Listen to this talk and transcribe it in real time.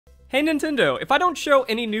Hey Nintendo, if I don't show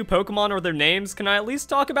any new Pokemon or their names, can I at least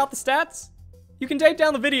talk about the stats? You can take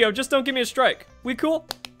down the video, just don't give me a strike. We cool?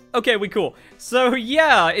 Okay, we cool. So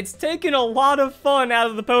yeah, it's taken a lot of fun out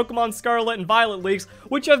of the Pokemon Scarlet and Violet leaks,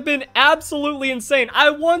 which have been absolutely insane. I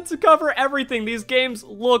want to cover everything. These games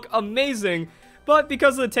look amazing, but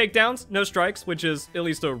because of the takedowns, no strikes, which is at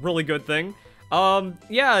least a really good thing.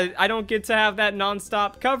 Yeah, I don't get to have that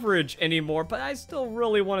non-stop coverage anymore, but I still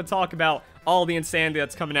really want to talk about all the insanity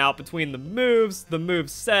that's coming out between the moves, the move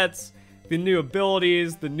sets, the new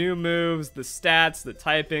abilities, the new moves, the stats, the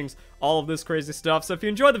typings, all of this crazy stuff. So if you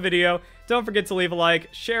enjoyed the video, don't forget to leave a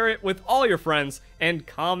like, share it with all your friends, and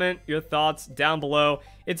comment your thoughts down below.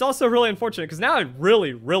 It's also really unfortunate because now I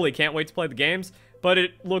really can't wait to play the games, but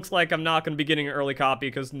it looks like I'm not going to be getting an early copy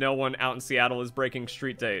because no one out in Seattle is breaking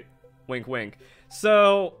street date. Wink, wink.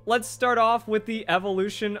 So let's start off with the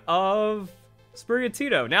evolution of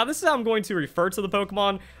Sprigatito. Now, this is how I'm going to refer to the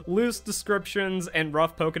Pokemon, loose descriptions and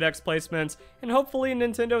rough Pokedex placements, and hopefully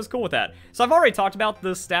Nintendo is cool with that. So I've already talked about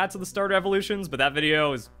the stats of the starter evolutions, but that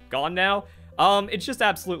video is gone now. It's just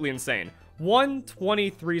absolutely insane.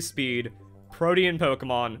 123 speed, Protean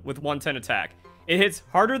Pokemon with 110 attack. It hits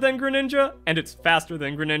harder than Greninja, and it's faster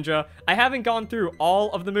than Greninja. I haven't gone through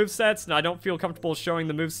all of the movesets, and I don't feel comfortable showing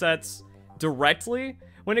the movesets directly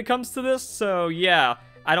when it comes to this, so yeah,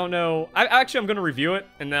 I don't know. I'm going to review it,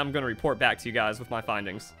 and then I'm going to report back to you guys with my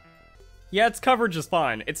findings. Yeah, its coverage is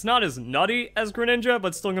fine. It's not as nutty as Greninja,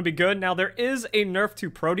 but still gonna be good. Now, there is a nerf to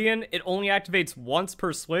Protean. It only activates once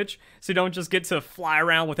per switch, so you don't just get to fly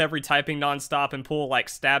around with every typing nonstop and pull, like,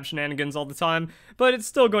 stab shenanigans all the time, but it's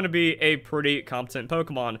still going to be a pretty competent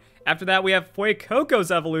Pokemon. After that, we have Fuecoco's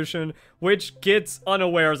evolution, which gets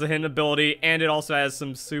Unaware as a hidden ability, and it also has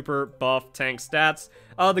some super buff tank stats.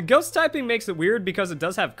 The Ghost typing makes it weird because it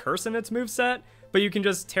does have Curse in its moveset, but you can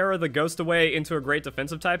just Terra the Ghost away into a great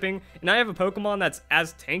defensive typing. And I have a Pokemon that's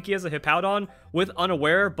as tanky as a Hippowdon with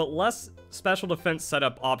Unaware, but less special defense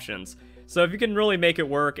setup options. So if you can really make it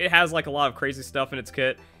work, it has like a lot of crazy stuff in its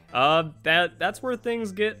kit. That's where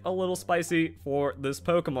things get a little spicy for this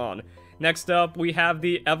Pokemon. Next up, we have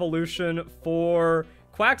the evolution for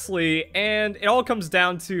Quaxly, and it all comes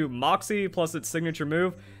down to Moxie plus its signature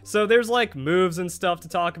move. So there's like moves and stuff to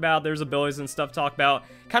talk about, there's abilities and stuff to talk about.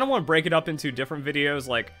 Kind of want to break it up into different videos,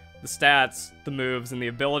 like the stats, the moves, and the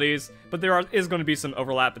abilities, but there is going to be some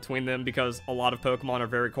overlap between them because a lot of Pokemon are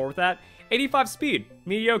very core with that. 85 speed,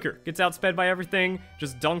 mediocre, gets outsped by everything,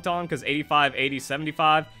 just dunked on because 85, 80,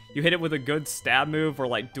 75. You hit it with a good stab move or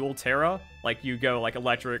like dual Terra, like you go like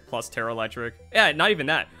electric plus Terra electric. Yeah, not even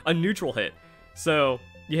that, a neutral hit. So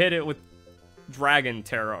you hit it with Dragon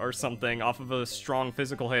Terra or something off of a strong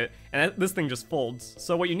physical hit, and this thing just folds.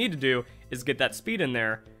 So what you need to do is get that speed in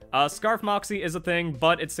there. Scarf Moxie is a thing,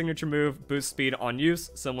 but its signature move boosts speed on use,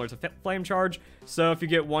 similar to Flame Charge. So if you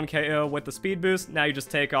get 1 KO with the speed boost, now you just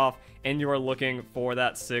take off, and you are looking for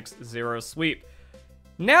that 6-0 sweep.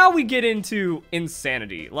 Now we get into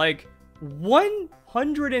insanity. Like,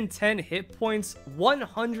 110 hit points,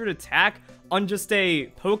 100 attack on just a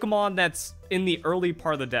Pokemon that's in the early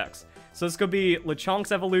part of the dex. So this could be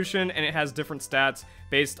Lechonk's evolution, and it has different stats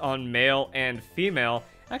based on male and female.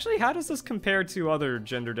 Actually, how does this compare to other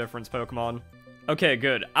gender difference Pokemon? Okay,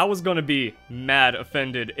 good. I was gonna be mad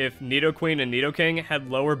offended if Nidoqueen and Nidoking had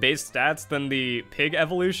lower base stats than the Pig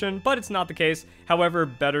evolution, but it's not the case. However,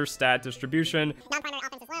 better stat distribution. Non-primary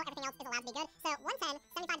offense is low, everything else is allowed to be good. So 110,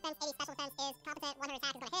 75 defense, 80 special defense is competent, 100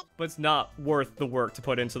 attack is gonna hit. But it's not worth the work to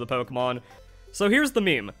put into the Pokemon. So here's the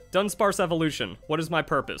meme. Dunsparce evolution. What is my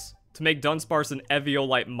purpose? To make Dunsparce an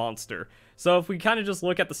Eviolite monster. So if we kind of just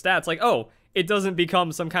look at the stats, like, oh, it doesn't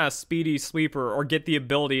become some kind of speedy sweeper or get the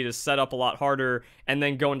ability to set up a lot harder and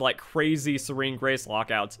then go into like crazy Serene Grace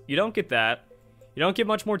lockouts. You don't get that. You don't get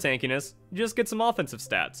much more tankiness. You just get some offensive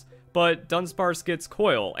stats. But Dunsparce gets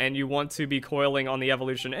Coil, and you want to be coiling on the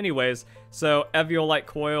evolution anyways, so Eviolite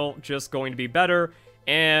Coil just going to be better,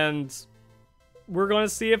 and we're going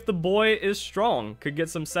to see if the boy is strong. Could get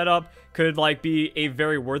some setup, could like be a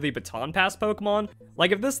very worthy baton pass Pokemon.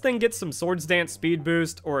 Like if this thing gets some Swords Dance speed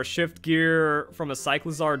boost or a shift gear from a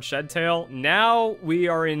Cyclizard Shedtail, now we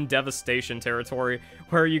are in devastation territory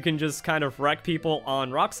where you can just kind of wreck people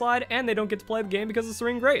on Rock Slide and they don't get to play the game because of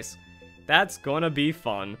Serene Grace. That's gonna be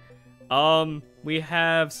fun. We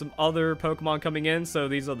have some other Pokemon coming in, so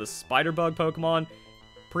these are the Spider-Bug Pokemon.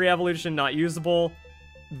 Pre-evolution, not usable.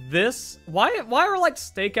 This, why are like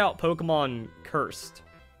stakeout Pokemon cursed?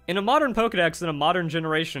 In a modern Pokedex in a modern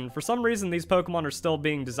generation, for some reason these Pokemon are still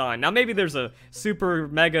being designed. Now maybe there's a super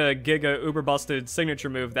mega giga uber busted signature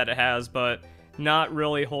move that it has, but not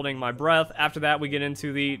really holding my breath. After that we get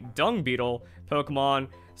into the Dung Beetle Pokemon.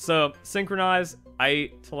 So Synchronize,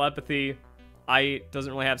 Ite, Telepathy. Ite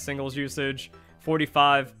doesn't really have singles usage.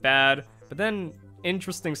 45, bad. But then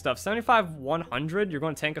interesting stuff. 75, 100, you're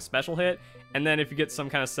going to tank a special hit. And then if you get some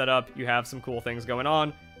kind of setup, you have some cool things going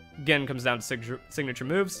on. Again, comes down to signature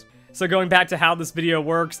moves. So going back to how this video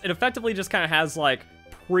works, it effectively just kind of has like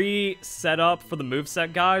pre-set up for the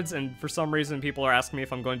moveset guides, and for some reason people are asking me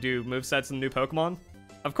if I'm going to do movesets in the new Pokemon.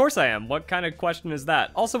 Of course I am. What kind of question is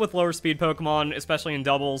that? Also with lower speed Pokemon, especially in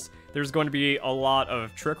doubles, there's going to be a lot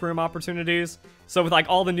of Trick Room opportunities. So with like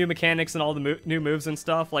all the new mechanics and all the new moves and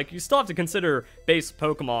stuff, like you still have to consider base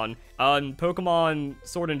Pokemon. In Pokemon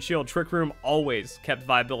Sword and Shield, Trick Room always kept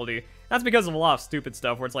viability. That's because of a lot of stupid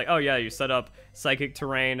stuff where it's like, oh yeah, you set up Psychic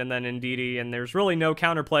Terrain and then Indeedee, and there's really no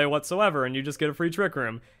counterplay whatsoever, and you just get a free Trick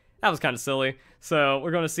Room. That was kind of silly. So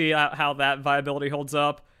we're going to see how that viability holds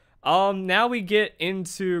up. Now we get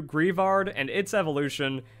into Greavard and its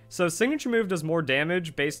evolution. So Signature Move does more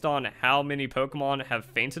damage based on how many Pokemon have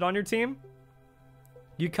fainted on your team.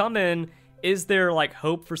 You come in, is there like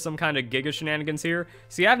hope for some kind of Giga shenanigans here?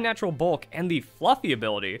 So you have Natural Bulk and the Fluffy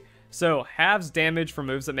ability. So halves damage for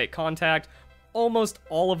moves that make contact. Almost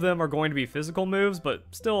all of them are going to be physical moves, but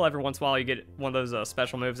still every once in a while you get one of those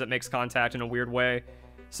special moves that makes contact in a weird way.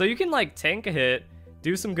 So you can like tank a hit,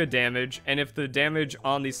 do some good damage, and if the damage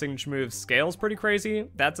on these signature moves scales pretty crazy,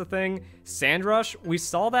 that's a thing. Sandrush, we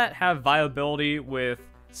saw that have viability with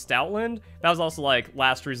Stoutland. That was also like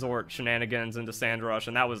last resort shenanigans into Sandrush,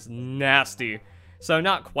 and that was nasty. So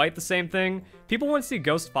not quite the same thing. People want to see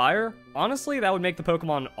Ghost Fire. Honestly, that would make the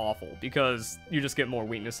Pokemon awful because you just get more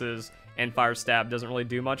weaknesses and Fire Stab doesn't really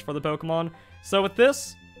do much for the Pokemon. So with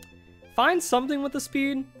this, find something with the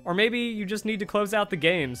speed, or maybe you just need to close out the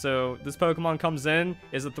game. So this Pokemon comes in,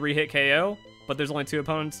 is a 3-hit KO, but there's only two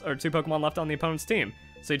Pokemon left on the opponent's team.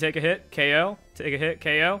 So you take a hit, KO, take a hit,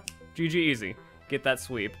 KO, GG easy. Get that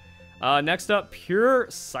sweep. Next up, pure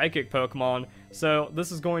Psychic Pokemon. So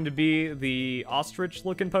this is going to be the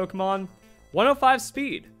Ostrich-looking Pokemon. 105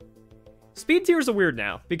 speed. Speed tiers are weird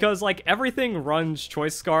now, because like everything runs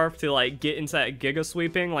Choice Scarf to like get into that Giga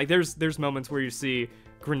sweeping. Like there's moments where you see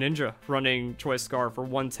Greninja running Choice Scarf, or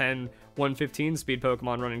 110, 115 speed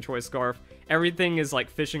Pokemon running Choice Scarf. Everything is like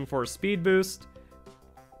fishing for a speed boost.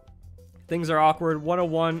 Things are awkward.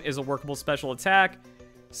 101 is a workable special attack.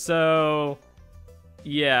 So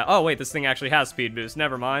yeah. Oh wait, this thing actually has speed boost.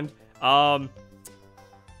 Never mind.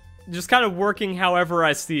 Just kind of working however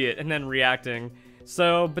I see it and then reacting.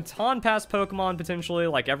 So Baton Pass Pokemon potentially,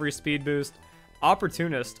 like every speed boost.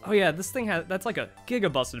 Opportunist. Oh yeah, this thing that's like a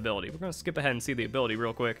Giga busted ability. We're gonna skip ahead and see the ability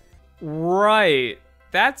real quick. Right.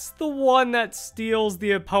 That's the one that steals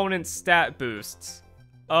the opponent's stat boosts.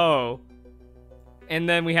 Oh. And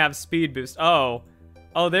then we have speed boost. Oh.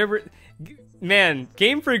 Oh, man,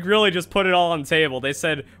 Game Freak really just put it all on the table. They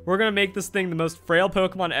said, we're gonna make this thing the most frail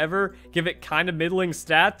Pokemon ever, give it kind of middling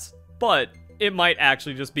stats, but it might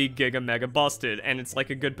actually just be Giga Mega busted, and it's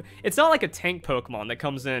like a good... It's not like a tank Pokemon that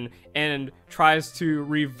comes in and tries to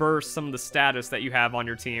reverse some of the status that you have on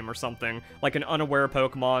your team or something, like an Unaware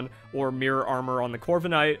Pokemon or Mirror Armor on the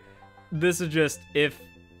Corviknight. This is just, if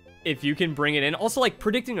you can bring it in. Also, like,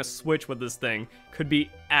 predicting a switch with this thing could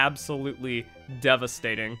be absolutely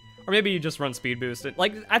devastating. Or maybe you just run Speed Boost.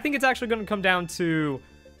 Like, I think it's actually going to come down to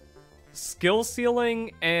skill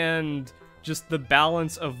ceiling and just the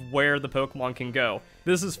balance of where the Pokemon can go.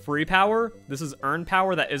 This is free power. This is earned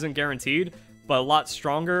power that isn't guaranteed, but a lot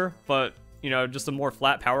stronger, but, you know, just a more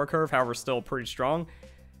flat power curve, however, still pretty strong.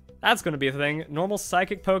 That's going to be a thing. Normal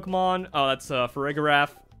Psychic Pokemon. Oh, that's Farigiraf.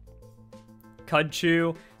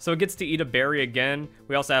 Cudchew. So it gets to eat a berry again.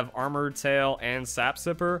 We also have Armored Tail and Sap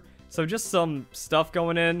Sipper. So just some stuff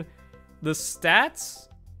going in. The stats,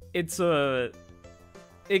 it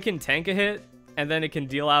can tank a hit, and then it can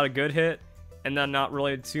deal out a good hit, and then not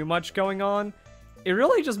really too much going on. It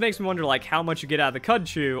really just makes me wonder like how much you get out of the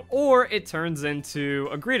Cudchew, or it turns into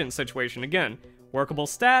a Greedent situation again. Workable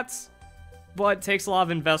stats, but takes a lot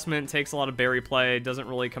of investment, takes a lot of berry play, doesn't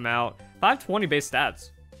really come out. 520 base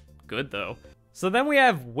stats. Good though. So then we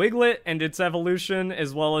have Wiglet and its evolution,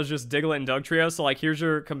 as well as just Diglett and Dugtrio. So like here's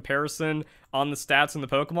your comparison on the stats in the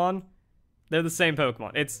Pokemon. They're the same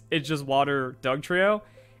Pokemon. It's just Water Dugtrio.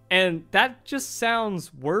 And that just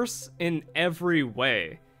sounds worse in every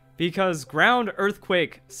way. Because Ground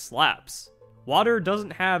Earthquake slaps. Water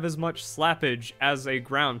doesn't have as much slappage as a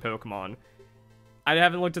ground Pokemon. I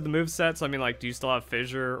haven't looked at the moveset, so I mean like, do you still have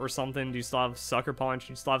Fissure or something? Do you still have Sucker Punch?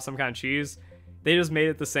 Do you still have some kind of cheese? They just made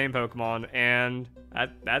it the same Pokemon, and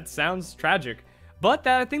that sounds tragic. But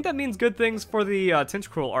I think that means good things for the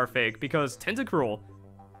Tentacruel are fake, because Tentacruel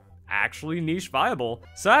actually niche viable.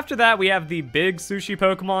 So after that, we have the big sushi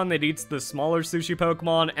Pokemon that eats the smaller sushi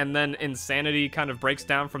Pokemon, and then Insanity kind of breaks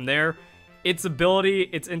down from there. Its ability,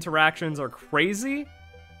 its interactions are crazy.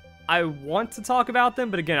 I want to talk about them,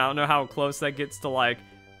 but again, I don't know how close that gets to, like,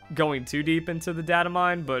 going too deep into the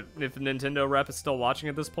Datamine, but if Nintendo rep is still watching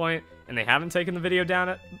at this point, and they haven't taken the video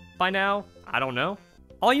down by now, I don't know.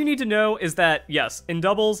 All you need to know is that, yes, in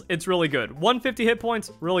doubles, it's really good. 150 hit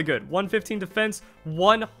points, really good. 115 defense,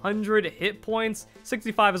 100 hit points,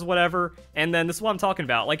 65 is whatever, and then this is what I'm talking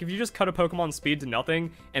about. Like, if you just cut a Pokemon's speed to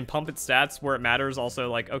nothing and pump its stats where it matters,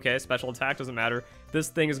 also, like, okay, special attack doesn't matter. This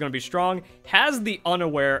thing is going to be strong, has the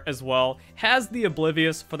Unaware as well, has the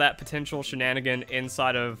Oblivious for that potential shenanigan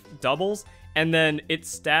inside of doubles, and then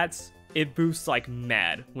its stats, it boosts like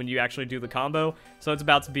mad when you actually do the combo, so it's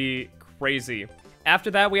about to be crazy.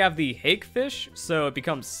 After that, we have the Hakefish, so it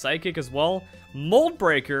becomes Psychic as well. Mold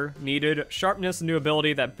Breaker needed Sharpness, a new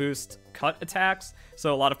ability that boosts cut attacks.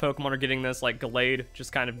 So a lot of Pokemon are getting this, like Gallade,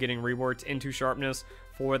 just kind of getting reworked into Sharpness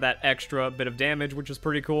for that extra bit of damage, which is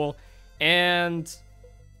pretty cool. And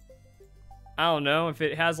I don't know, if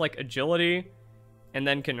it has like Agility and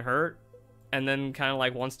then can hurt, and then kind of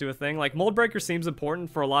like wants to do a thing. Like, Mold Breaker seems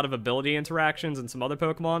important for a lot of ability interactions and some other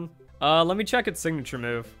Pokemon. Let me check its signature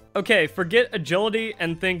move. Okay, forget Agility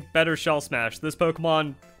and think better Shell Smash. This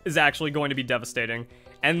Pokemon is actually going to be devastating.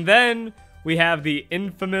 And then we have the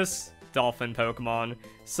infamous Dolphin Pokemon.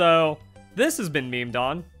 So, this has been memed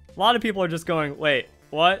on. A lot of people are just going, wait,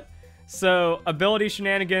 what? So, ability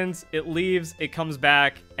shenanigans, it leaves, it comes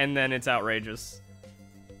back, and then it's outrageous.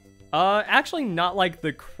 Actually not like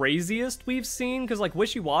the craziest we've seen, because like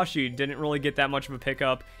Wishy-Washy didn't really get that much of a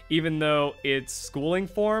pickup, even though its schooling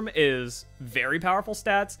form is very powerful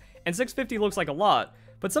stats, and 650 looks like a lot,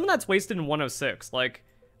 but some of that's wasted in 106. Like,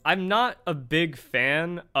 I'm not a big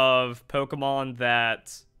fan of Pokemon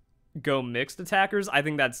that go mixed attackers. I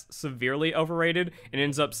think that's severely overrated and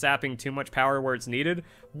ends up sapping too much power where it's needed.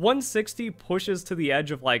 160 pushes to the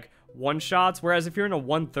edge of like one-shots, whereas if you're in a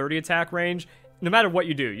 130 attack range, no matter what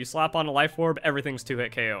you do, you slap on a Life Orb, everything's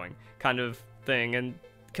 2-hit KOing kind of thing, and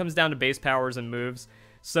it comes down to base powers and moves.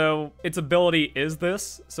 So its ability is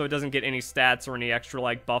this, so it doesn't get any stats or any extra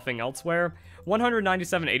like buffing elsewhere.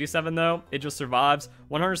 197-87 though, it just survives.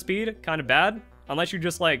 100 speed, kind of bad, unless you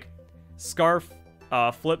just like Scarf,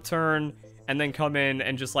 flip turn, and then come in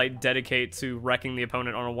and just like dedicate to wrecking the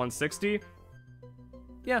opponent on a 160.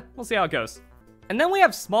 Yeah, we'll see how it goes. And then we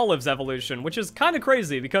have Smolive's evolution, which is kind of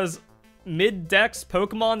crazy because mid-dex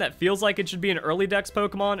Pokemon that feels like it should be an early dex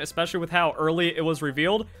Pokemon, especially with how early it was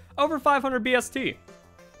revealed, over 500 BST.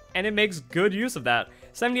 And it makes good use of that.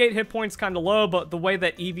 78 hit points kind of low, but the way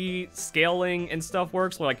that EV scaling and stuff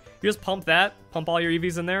works, like, you just pump that, pump all your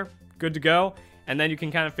EVs in there, good to go, and then you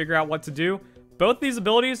can kind of figure out what to do. Both these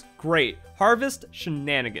abilities, great. Harvest,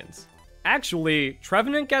 shenanigans. Actually,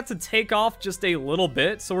 Trevenant got to take off just a little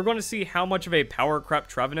bit, so we're going to see how much of a power crept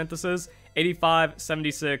Trevenant this is. 85,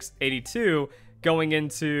 76, 82, going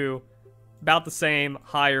into about the same,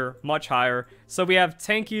 higher, much higher. So we have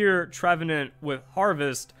tankier Trevenant with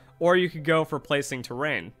Harvest, or you could go for placing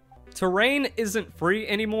Terrain. Terrain isn't free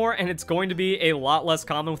anymore, and it's going to be a lot less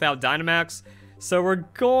common without Dynamax, so we're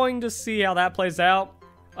going to see how that plays out.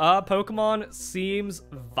 Pokemon seems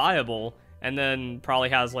viable, and then probably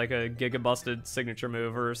has like a Giga Busted signature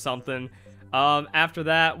move or something. After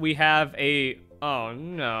that, we have a, oh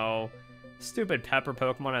no, stupid Pepper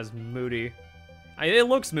Pokemon has Moody. It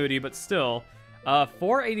looks moody, but still.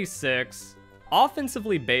 486.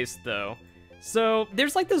 Offensively based, though. So,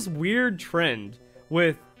 there's like this weird trend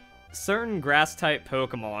with certain Grass-type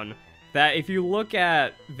Pokemon that if you look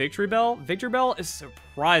at Victory Bell is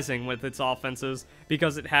surprising with its offenses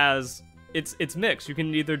because it has, it's mixed. You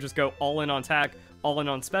can either just go all in on attack, all in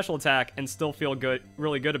on special attack, and still feel good,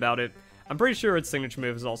 really good about it. I'm pretty sure its signature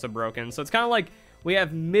move is also broken. So it's kind of like we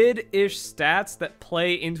have mid-ish stats that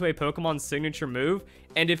play into a Pokemon's signature move,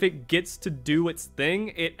 and if it gets to do its thing,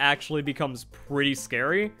 it actually becomes pretty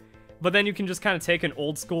scary. But then you can just kind of take an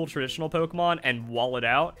old-school traditional Pokemon and wall it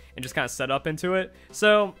out and just kind of set up into it.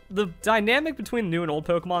 So the dynamic between new and old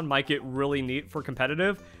Pokemon might get really neat for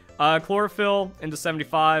competitive. Chlorophyll into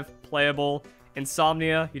 75, playable.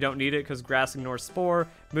 Insomnia, you don't need it because Grass ignores Spore.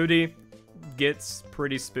 Moody gets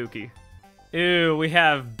pretty spooky. Ew, we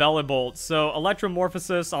have Bellibolt. So,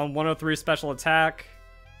 Electromorphosis on 103 special attack.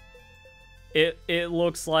 It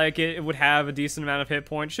looks like it would have a decent amount of hit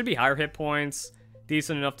points. Should be higher hit points.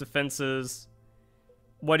 Decent enough defenses.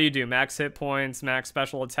 What do? Max hit points, max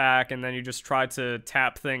special attack, and then you just try to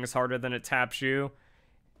tap things harder than it taps you.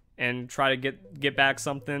 and try to get back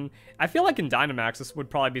something. I feel like in Dynamax this would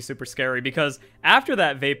probably be super scary because after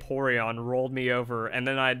that Vaporeon rolled me over and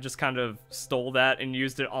then I just kind of stole that and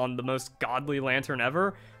used it on the most godly Lantern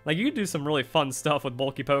ever. Like, you could do some really fun stuff with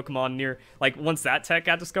bulky Pokemon near, like, once that tech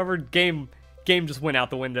got discovered, game just went out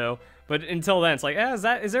the window. But until then, it's like,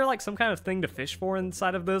 is there like some kind of thing to fish for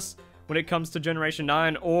inside of this when it comes to Generation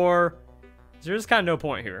 9, or is there just kind of no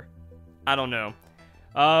point here? I don't know.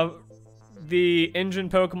 The engine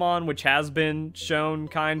Pokemon, which has been shown,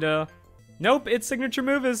 kinda. Nope, its signature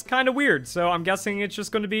move is kinda weird, so I'm guessing it's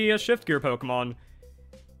just gonna be a Shift Gear Pokemon.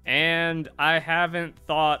 And I haven't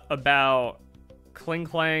thought about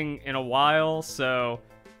Kling in a while, so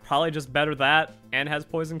probably just better that, and has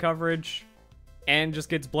poison coverage, and just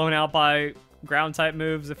gets blown out by ground type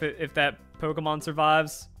moves if that Pokemon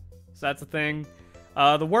survives. So that's a thing.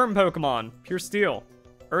 The worm Pokemon, Pure Steel,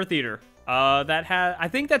 Earth Eater. I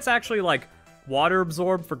think that's actually like water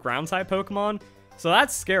absorb for ground type Pokemon. So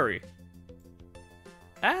that's scary.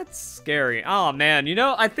 That's scary. Oh man, you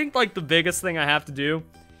know, I think like the biggest thing I have to do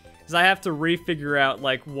is I have to refigure out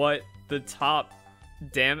like what the top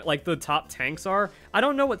the top tanks are. I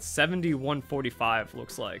don't know what 7145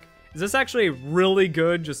 looks like. Is this actually a really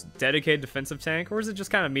good, just dedicated defensive tank, or is it just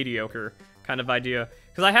kind of mediocre kind of idea?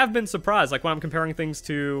 Because I have been surprised, like when I'm comparing things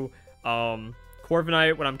to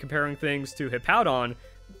Corviknight, when I'm comparing things to Hippowdon,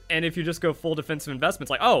 and if you just go full defensive investments,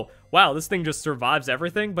 like, oh, wow, this thing just survives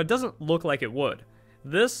everything, but doesn't look like it would.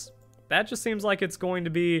 That just seems like it's going to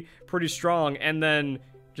be pretty strong, and then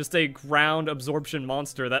just a ground absorption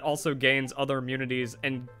monster that also gains other immunities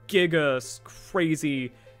and giga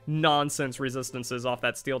crazy nonsense resistances off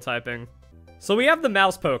that steel typing. So we have the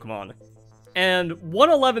mouse Pokemon, and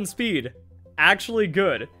 111 speed, actually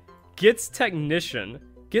good, gets Technician,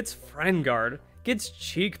 gets Friend Guard, gets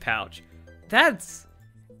Cheek Pouch. That's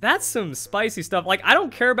some spicy stuff. Like, I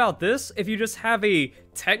don't care about this if you just have a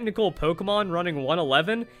technical Pokemon running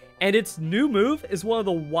 111, and its new move is one of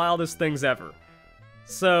the wildest things ever.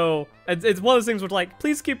 So, it's one of those things where, like,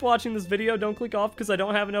 please keep watching this video, don't click off because I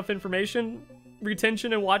don't have enough information.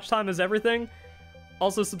 Retention and watch time is everything.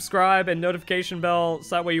 Also subscribe and notification bell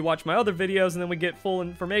so that way you watch my other videos and then we get full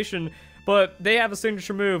information. But they have a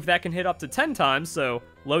signature move that can hit up to 10 times, so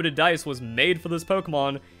Loaded Dice was made for this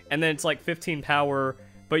Pokemon, and then it's like 15 power,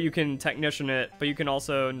 but you can Technician it, but you can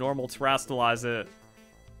also normal Terrastalize it.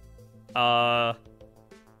 I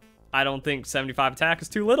don't think 75 attack is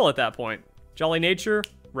too little at that point. Jolly Nature,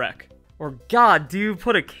 wreck. Or god, do you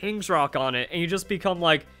put a King's Rock on it and you just become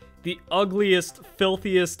like the ugliest,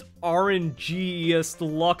 filthiest, RNG-iest,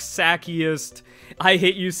 Luxackiest, I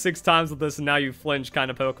hit you 6 times with this and now you flinch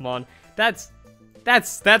kind of Pokemon. That's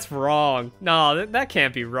wrong. No, that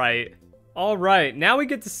can't be right. Alright, now we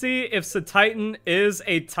get to see if Satitan is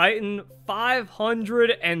a Titan.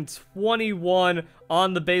 521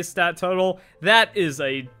 on the base stat total. That is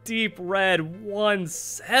a deep red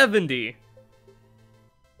 170.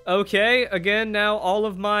 Okay, again, now all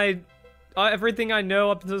of my everything I know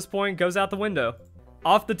up to this point goes out the window.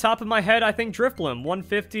 Off the top of my head, I think Drifblim,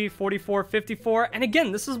 150, 44, 54. And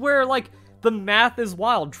again, this is where, like, the math is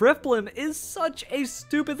wild. Drifblim is such a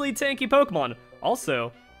stupidly tanky Pokemon.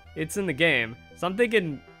 Also, it's in the game. So I'm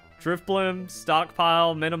thinking Drifblim,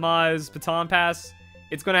 Stockpile, Minimize, Baton Pass.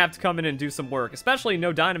 It's going to have to come in and do some work. Especially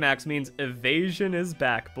no Dynamax means Evasion is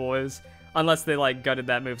back, boys. Unless they, like, gutted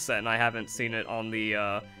that moveset and I haven't seen it on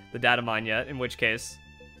the Datamine yet, in which case,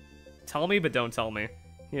 tell me, but don't tell me.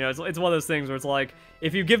 You know, it's one of those things where it's like,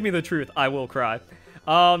 if you give me the truth, I will cry.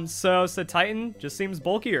 So Titan just seems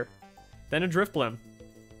bulkier than a Drifblim.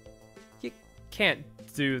 You can't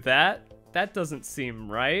do that. That doesn't seem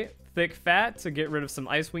right. Thick Fat to get rid of some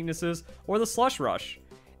ice weaknesses, or the Slush Rush.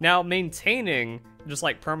 Now, maintaining just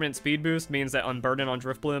like permanent speed boost means that Unburden on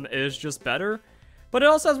Drifblim is just better, but it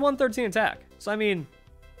also has 113 attack. So I mean,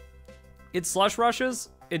 it Slush Rushes,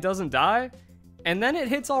 it doesn't die, and then it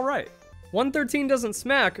hits alright. 113 doesn't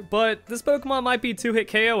smack, but this Pokemon might be 2-hit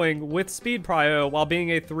KOing with Speed Prio while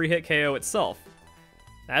being a 3-hit KO itself.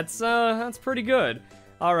 That's pretty good.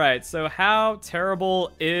 Alright, so how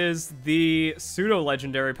terrible is the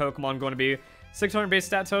pseudo-legendary Pokemon going to be? 600 base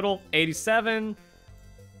stat total, 87,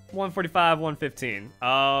 145, 115.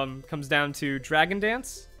 Comes down to Dragon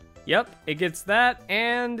Dance. Yep, it gets that,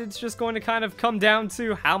 and it's just going to kind of come down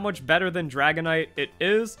to how much better than Dragonite it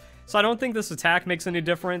is. So I don't think this attack makes any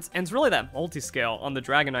difference, and it's really that multi-scale on the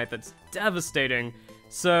Dragonite that's devastating.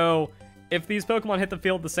 So if these Pokemon hit the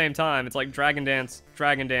field at the same time, it's like Dragon Dance,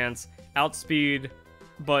 Outspeed,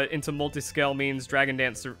 but into multi-scale means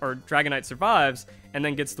Dragonite survives, and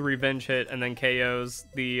then gets the revenge hit, and then KOs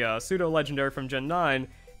the pseudo-legendary from Gen 9.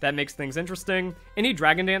 That makes things interesting. Any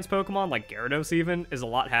Dragon Dance Pokemon, like Gyarados even, is a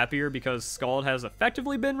lot happier because Scald has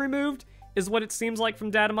effectively been removed, is what it seems like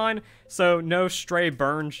from Datamine. So no stray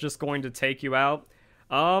burns just going to take you out.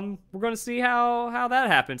 We're going to see how that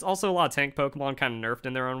happens. Also, a lot of tank Pokemon kind of nerfed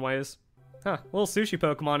in their own ways. Huh, little sushi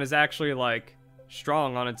Pokemon is actually, like,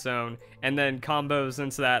 strong on its own, and then combos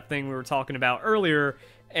into that thing we were talking about earlier,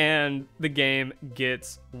 and the game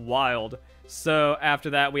gets wild. So after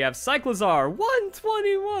that, we have Cyclizar,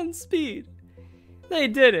 121 speed. They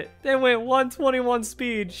did it. They went 121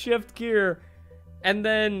 speed, shift gear, and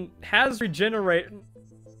then has regenerate.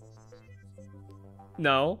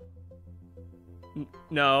 No.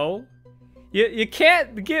 No. You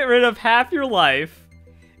can't get rid of half your life,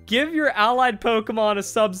 give your allied Pokemon a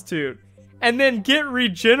substitute, and then get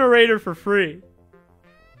Regenerator for free.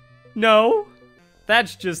 No.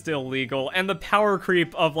 That's just illegal. And the power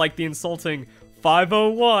creep of, like, the insulting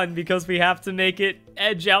 501 because we have to make it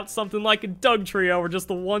edge out something like a Dugtrio or just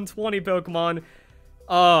the 120 Pokemon.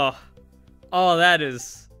 Oh,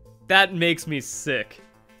 that makes me sick.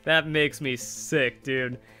 That makes me sick,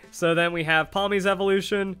 dude. So then we have Palmy's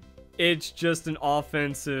evolution. It's just an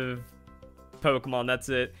offensive Pokemon, that's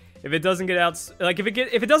it. If it doesn't get out, like if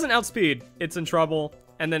it doesn't outspeed, it's in trouble.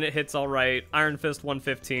 And then it hits all right. Iron Fist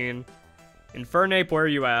 115. Infernape, where are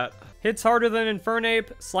you at? Hits harder than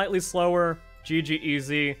Infernape, slightly slower. GG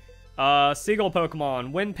easy. Seagull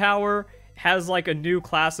Pokemon, Wind Power, has like a new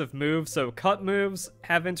class of moves, so cut moves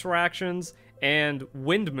have interactions, and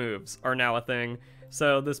wind moves are now a thing.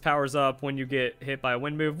 So this powers up when you get hit by a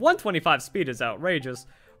wind move. 125 speed is outrageous.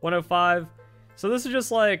 105. So this is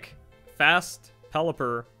just like fast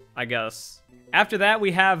Pelipper, I guess. After that,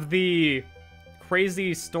 we have the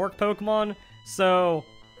crazy Stork Pokemon. So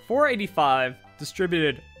 485,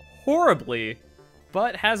 distributed horribly,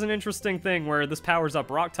 but has an interesting thing where this powers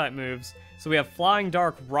up Rock-type moves. So we have Flying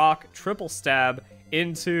Dark, Rock, Triple Stab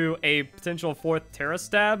into a potential 4th Terra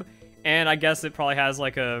Stab, and I guess it probably has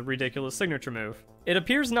like a ridiculous signature move. It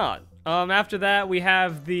appears not. After that, we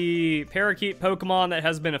have the Parakeet Pokemon that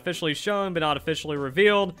has been officially shown, but not officially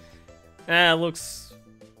revealed. It looks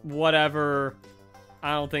whatever.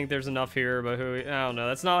 I don't think there's enough here, but I don't know.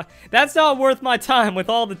 That's not worth my time with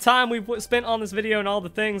all the time we've spent on this video and all the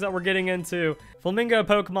things that we're getting into. Flamingo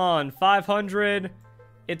Pokemon, 500.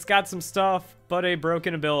 It's got some stuff, but a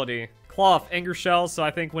broken ability. Cloth, Anger Shell, so I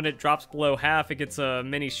think when it drops below half, it gets a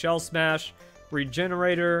mini Shell Smash.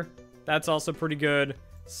 Regenerator, that's also pretty good.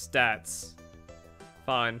 Stats,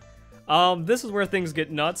 fine. This is where things get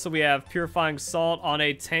nuts. So we have Purifying Salt on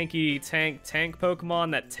a tanky tank Pokemon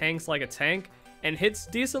that tanks like a tank and hits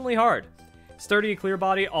decently hard. Sturdy Clear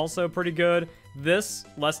Body, also pretty good. This,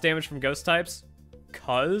 less damage from ghost types,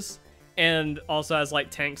 and also has like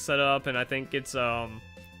tank set up, and I think it's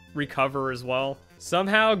recover as well.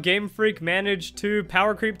 Somehow Game Freak managed to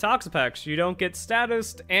power creep Toxapex. You don't get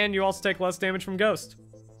statused, and you also take less damage from ghost.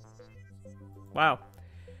 Wow.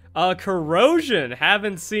 Corrosion,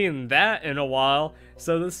 haven't seen that in a while.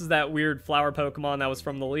 So this is that weird flower Pokemon that was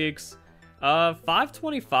from the leaks.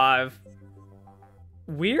 525.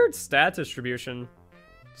 Weird stat distribution.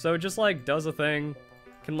 So it just like does a thing,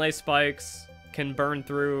 can lay spikes, can burn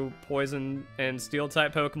through poison and steel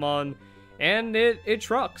type Pokemon, and it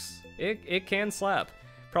trucks. It can slap.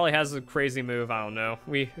 Probably has a crazy move, I don't know.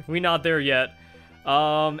 We not there yet.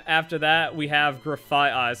 After that, we have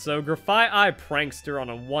Grafai. So Grafai Prankster on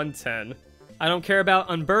a 110. I don't care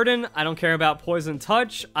about Unburden, I don't care about Poison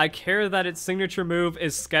Touch, I care that its signature move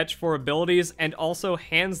is Sketch for abilities and also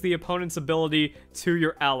hands the opponent's ability to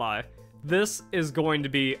your ally. This is going to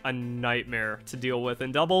be a nightmare to deal with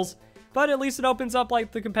in doubles, but at least it opens up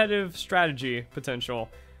like the competitive strategy potential.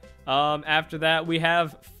 After that, we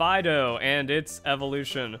have Fido and its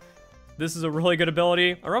evolution. This is a really good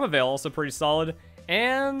ability. Aromavale also pretty solid.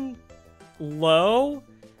 And low?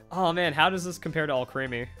 Oh man, how does this compare to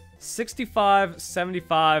Alcremie? 65,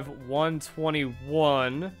 75,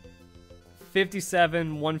 121,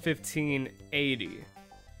 57, 115, 80.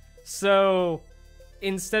 So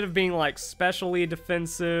instead of being like specially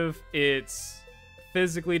defensive, it's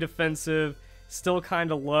physically defensive, still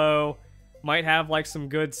kind of low, might have like some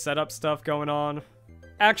good setup stuff going on.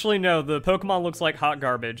 Actually, no, the Pokemon looks like hot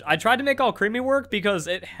garbage. I tried to make Alcremie work because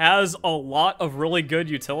it has a lot of really good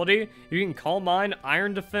utility. You can Calm Mind,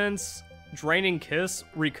 Iron Defense, Draining Kiss,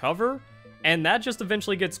 Recover, and that just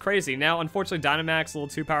eventually gets crazy. Now, unfortunately, Dynamax a little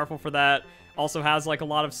too powerful for that. Also has like a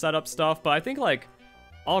lot of setup stuff, but I think like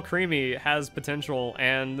Alcremie has potential,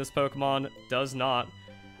 and this Pokemon does not.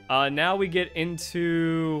 Now we get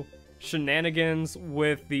into shenanigans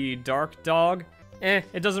with the Dark Dog.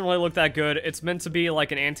 It doesn't really look that good. It's meant to be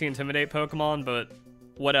like an anti-intimidate Pokemon, but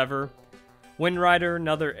whatever. Wind Rider,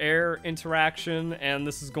 another air interaction, and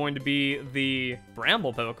this is going to be the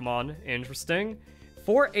Bramble Pokemon. Interesting.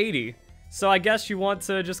 480. So I guess you want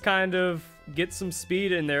to just kind of get some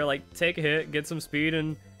speed in there, like take a hit, get some speed,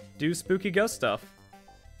 and do spooky ghost stuff.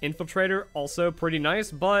 Infiltrator, also pretty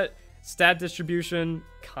nice, but stat distribution,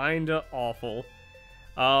 kinda awful.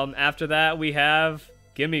 After that, we have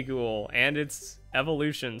Gimmighoul and its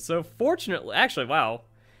evolution. So fortunately, actually, wow.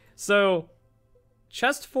 So,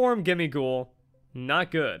 chest form Gimmighoul,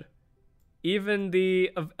 not good. Even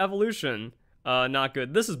the evolution, not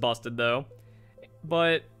good. This is busted, though.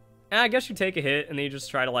 But, I guess you take a hit, and then you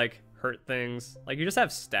just try to, like, hurt things. Like, you just have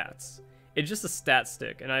stats. It's just a stat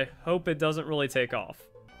stick, and I hope it doesn't really take off.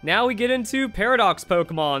 Now we get into Paradox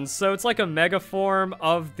Pokemon. So it's like a mega form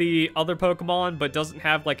of the other Pokemon, but doesn't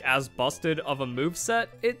have like as busted of a moveset,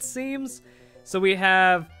 it seems. So we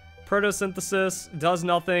have Photosynthesis, does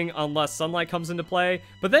nothing unless sunlight comes into play,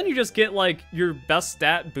 but then you just get like your best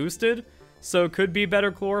stat boosted. So it could be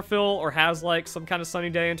better Chlorophyll or has like some kind of sunny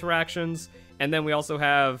day interactions. And then we also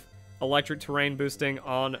have electric terrain boosting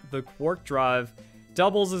on the Quark Drive.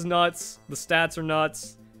 Doubles is nuts, the stats are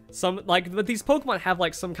nuts. But these Pokemon have,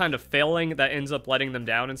 like, some kind of failing that ends up letting them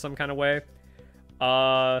down in some kind of way.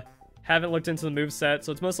 Haven't looked into the moveset,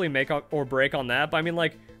 so it's mostly make or break on that. But, I mean,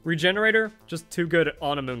 like, Regenerator, just too good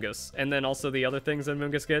on Amoonguss. And then also the other things that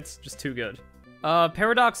Amoonguss gets, just too good.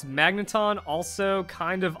 Paradox Magneton, also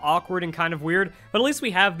kind of awkward and kind of weird. But at least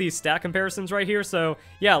we have these stat comparisons right here. So,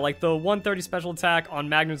 yeah, like, the 130 special attack on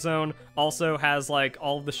Magnezone also has, like,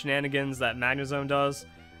 all of the shenanigans that Magnezone does.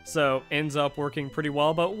 So, ends up working pretty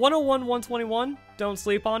well. But 101, 121, don't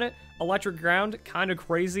sleep on it. Electric Ground, kind of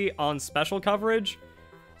crazy on special coverage.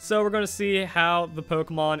 So, we're going to see how the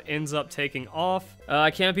Pokemon ends up taking off. I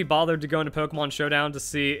can't be bothered to go into Pokemon Showdown to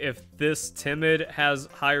see if this Timid has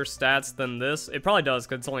higher stats than this. It probably does,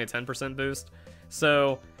 because it's only a 10% boost.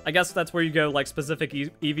 So, I guess that's where you go, like, specific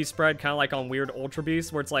EV spread, kind of like on Weird Ultra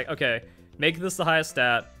Beast, where it's like, okay, make this the highest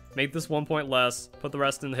stat. Make this 1 point less, put the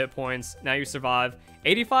rest in the hit points, now you survive.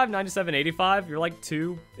 85, 97, 85, you're like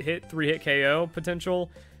 2-hit, 3-hit KO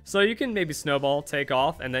potential. So you can maybe snowball, take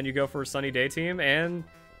off, and then you go for a Sunny Day team, and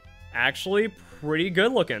actually pretty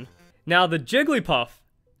good looking. Now the Jigglypuff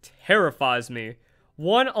terrifies me.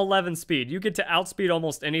 111 speed, you get to outspeed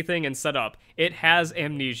almost anything and set up. It has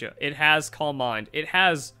Amnesia, it has Calm Mind, it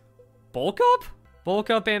has Bulk Up? Bulk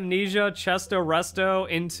Up, Amnesia, Chesto, Resto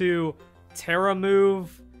into Terra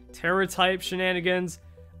Move, Terra type shenanigans.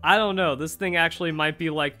 I don't know. This thing actually might be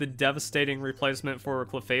like the devastating replacement for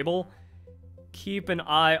Clefable. Keep an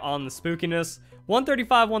eye on the spookiness.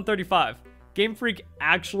 135, 135. Game Freak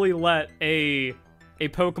actually let a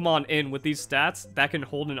Pokemon in with these stats that can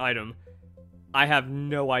hold an item. I have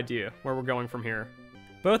no idea where we're going from here.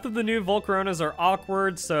 Both of the new Volcaronas are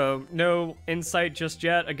awkward, so no insight just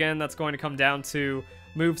yet. Again, that's going to come down to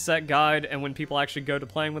moveset guide and when people actually go to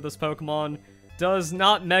playing with this Pokemon. Does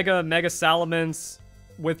not Mega Salamence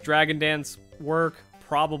with Dragon Dance work?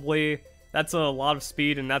 Probably. That's a lot of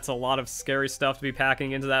speed and that's a lot of scary stuff to be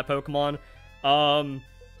packing into that Pokemon.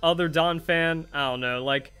 Other Donphan, I don't know,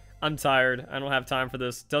 like, I'm tired. I don't have time for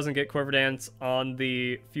this. Doesn't get Quiver Dance on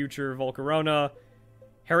the future Volcarona.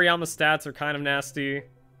 Hariyama stats are kind of nasty.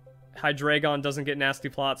 Hydreigon doesn't get Nasty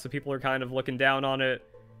Plot, so people are kind of looking down on it.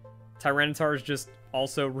 Tyranitar is just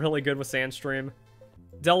also really good with Sandstream.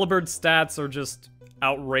 Delibird's stats are just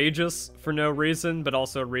outrageous for no reason, but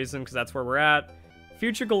also a reason because that's where we're at.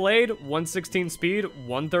 Future Gallade, 116 speed,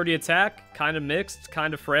 130 attack, kind of mixed,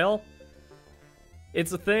 kind of frail.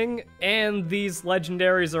 It's a thing, and these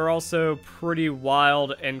legendaries are also pretty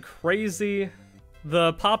wild and crazy.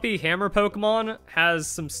 The Poppy Hammer Pokemon has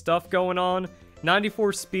some stuff going on.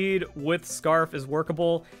 94 speed with Scarf is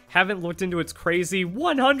workable. Haven't looked into its crazy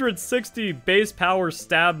 160 base power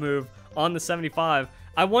stab move on the 75.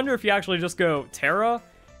 I wonder if you actually just go Terra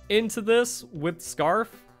into this with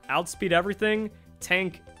Scarf, outspeed everything,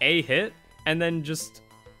 tank a hit, and then just...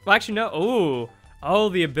 Well, actually, no. Ooh. Oh,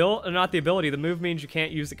 the ability... Not the ability. The move means you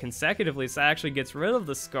can't use it consecutively, so it actually gets rid of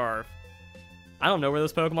the Scarf. I don't know where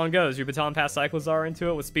this Pokemon goes. You baton pass Cyclizar into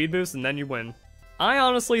it with Speed Boost, and then you win. I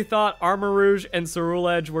honestly thought Armarouge and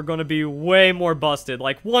Ceruledge were going to be way more busted.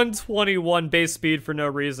 Like 121 base speed for no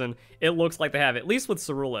reason. It looks like they have, at least with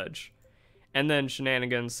Ceruledge. And then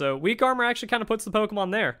Shenanigans. So Weak Armor actually kind of puts the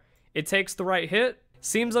Pokemon there. It takes the right hit.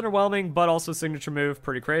 Seems underwhelming, but also signature move.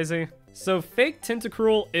 Pretty crazy. So Fake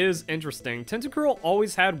Tentacruel is interesting. Tentacruel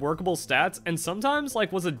always had workable stats, and sometimes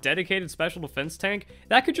like was a dedicated special defense tank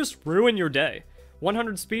that could just ruin your day.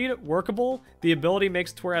 100 speed, workable. The ability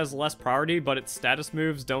makes it to where it has less priority, but its status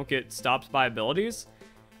moves don't get stopped by abilities.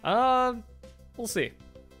 We'll see.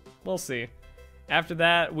 We'll see. After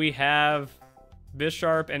that, we have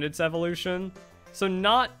Bisharp and its evolution. So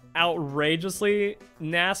not outrageously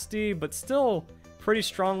nasty, but still pretty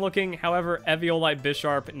strong looking. However, Eviolite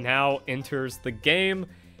Bisharp now enters the game.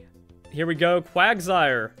 Here we go.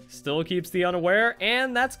 Quagsire still keeps the unaware,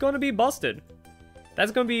 and that's going to be busted.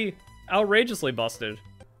 That's going to be outrageously busted.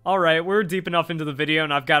 Alright, we're deep enough into the video,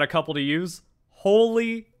 and I've got a couple to use.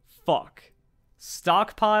 Holy fuck.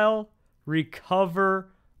 Stockpile,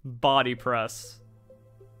 Recover, Body Press.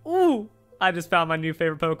 Ooh, I just found my new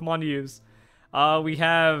favorite Pokemon to use. We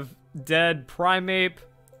have Dead Primeape.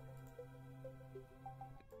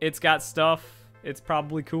 It's got stuff. It's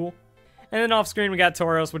probably cool. And then off screen we got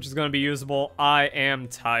Tauros, which is going to be usable. I am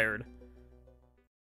tired.